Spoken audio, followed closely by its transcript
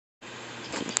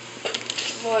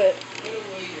What?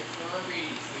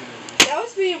 That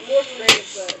was being more creative,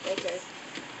 but okay.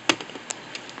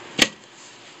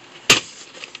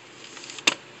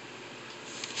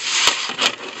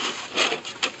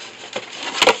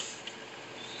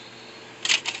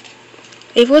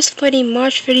 It was played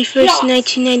March 31st,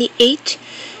 1998,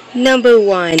 number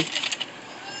 1.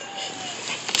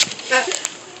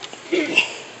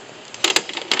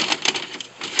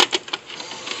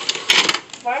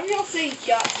 Why do y'all say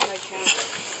yacht to my cat?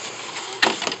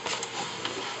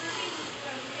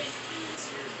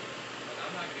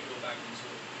 I'm not going to go back into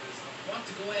it because I want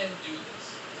to go ahead and do this.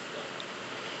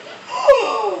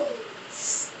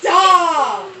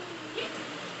 Stop!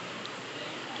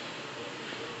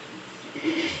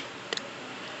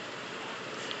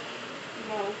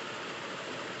 No.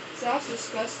 Sounds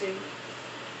disgusting.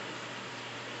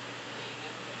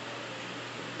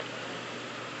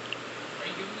 Are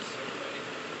you giving this to everybody?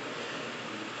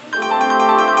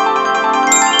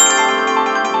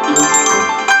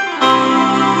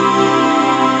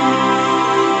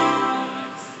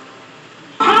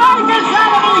 How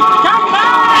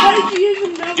did you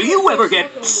even know? Do you ever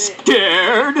get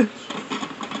scared?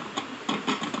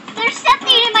 There's something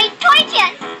in my toy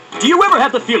chest. Do you ever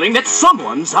have the feeling that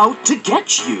someone's out to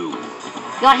get you?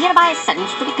 You're hereby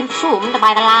sentenced to be consumed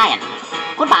by the lion.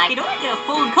 Goodbye. Do I get a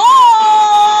phone call?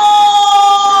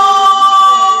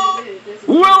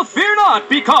 Well, fear not,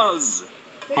 because...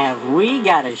 Have we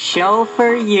got a show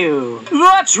for you?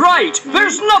 That's right!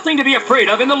 There's nothing to be afraid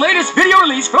of in the latest video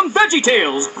release from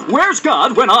VeggieTales. Where's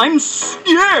God when I'm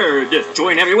scared?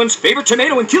 Join everyone's favorite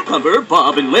tomato and cucumber,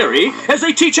 Bob and Larry, as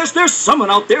they teach us there's someone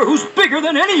out there who's bigger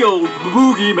than any old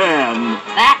boogeyman.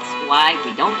 That's why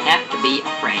we don't have to be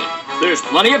afraid. There's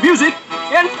plenty of music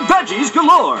and veggies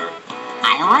galore.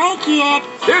 I like it.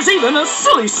 There's even a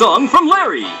silly song from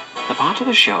Larry. The part of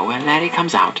the show where Larry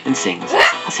comes out and sings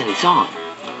a silly song.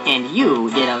 And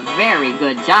you did a very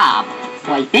good job.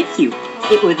 Why, thank you.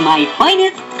 It was my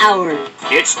finest hour.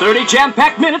 It's 30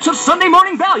 jam-packed minutes of Sunday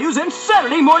morning values and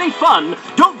Saturday morning fun.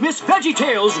 Don't miss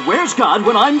VeggieTales, Where's God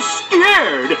When I'm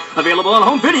Scared? Available on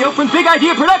home video from Big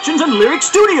Idea Productions and Lyrick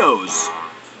Studios.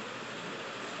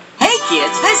 Hey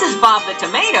kids, this is Bob the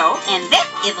Tomato. And this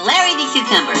is Larry the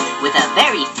Cucumber with a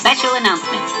very special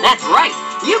announcement. That's right.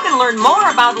 You can learn more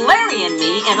about Larry and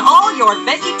me and all your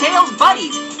VeggieTales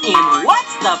buddies in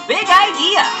What's the Big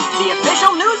Idea? The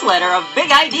official newsletter of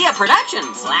Big Idea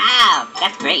Productions. Wow,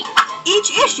 that's great. Each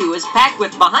issue is packed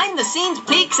with behind-the-scenes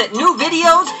peeks at new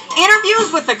videos,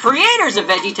 interviews with the creators of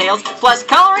VeggieTales, plus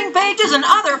coloring pages and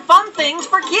other fun things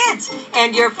for kids.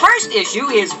 And your first issue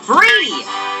is free.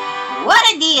 What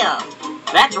a deal.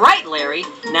 That's right, Larry.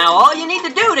 Now all you need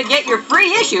to do to get your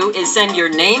free issue is send your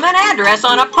name and address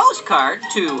on a postcard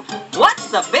to What's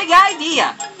the Big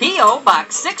Idea? P.O.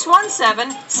 Box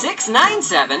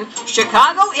 617-697,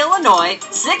 Chicago, Illinois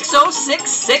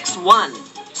 60661.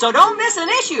 So don't miss an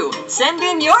issue. Send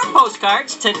in your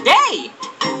postcards today.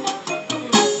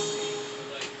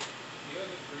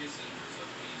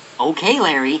 Okay,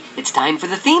 Larry, it's time for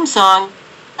the theme song.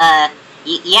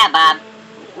 Yeah, Bob.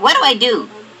 What do I do?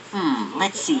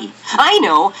 Let's see. I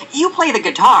know, you play the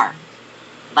guitar.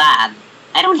 Bob,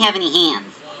 I don't have any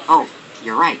hands. Oh,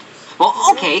 you're right. Well,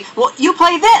 okay, well, you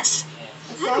play this.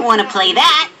 I don't want to play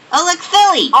that. I'll look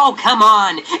silly. Oh, come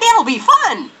on, it'll be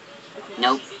fun.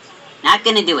 Nope, not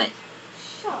gonna do it.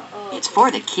 It's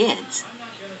for the kids.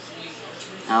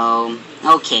 Oh,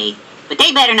 okay. But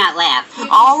they better not laugh.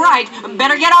 All right,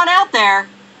 better get on out there.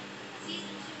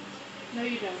 No,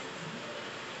 you don't.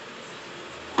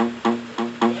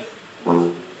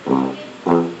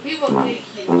 He will get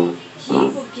you. He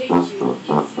will get you.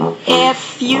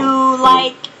 If you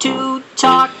like to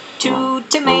talk to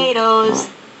tomatoes,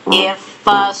 if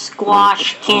a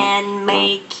squash can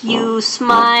make you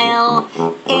smile,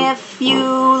 if you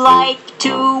like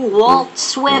to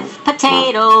waltz with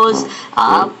potatoes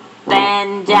up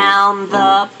and down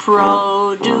the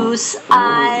produce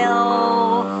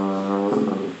aisle,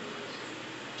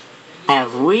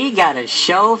 have we got a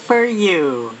show for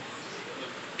you?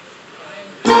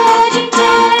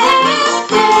 VeggieTales,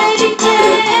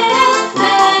 VeggieTales,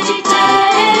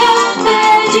 VeggieTales,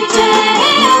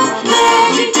 VeggieTales,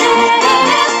 VeggieTales,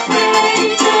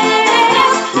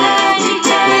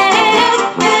 VeggieTales,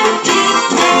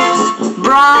 VeggieTales.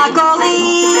 Broccoli,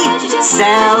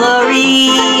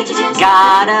 celery,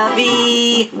 gotta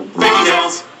be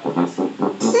VeggieTales.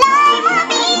 Lima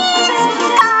beans,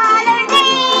 collard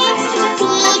greens,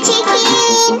 peachy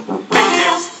keen,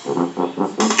 VeggieTales.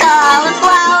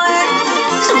 cauliflower,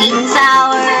 sweet and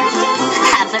sour,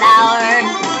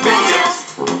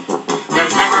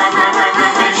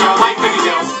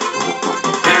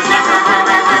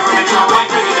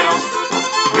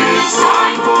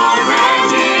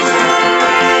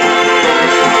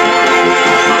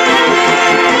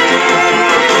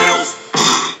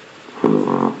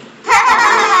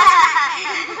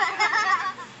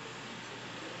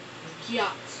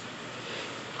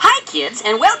 kids,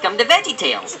 and welcome to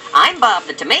VeggieTales. I'm Bob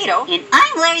the Tomato. And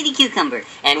I'm Larry the Cucumber.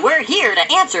 And we're here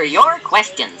to answer your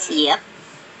questions. Yep.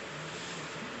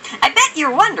 I bet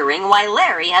you're wondering why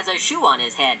Larry has a shoe on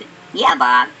his head. Yeah,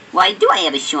 Bob. Why do I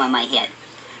have a shoe on my head?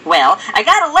 Well, I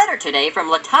got a letter today from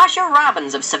Latasha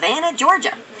Robbins of Savannah,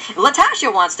 Georgia.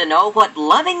 Latasha wants to know what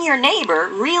loving your neighbor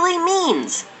really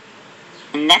means.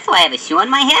 And that's why I have a shoe on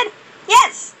my head?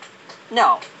 Yes.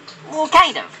 No. Well,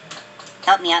 kind of.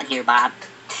 Help me out here, Bob.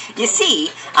 You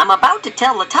see, I'm about to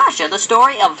tell Latasha the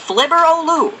story of Flibber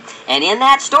Olu. And in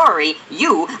that story,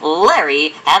 you, Larry,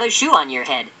 have a shoe on your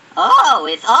head. Oh,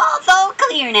 it's all so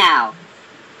clear now.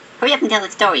 Hurry up and tell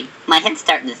the story. My head's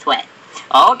starting to sweat.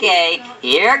 Okay,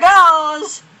 here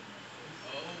goes.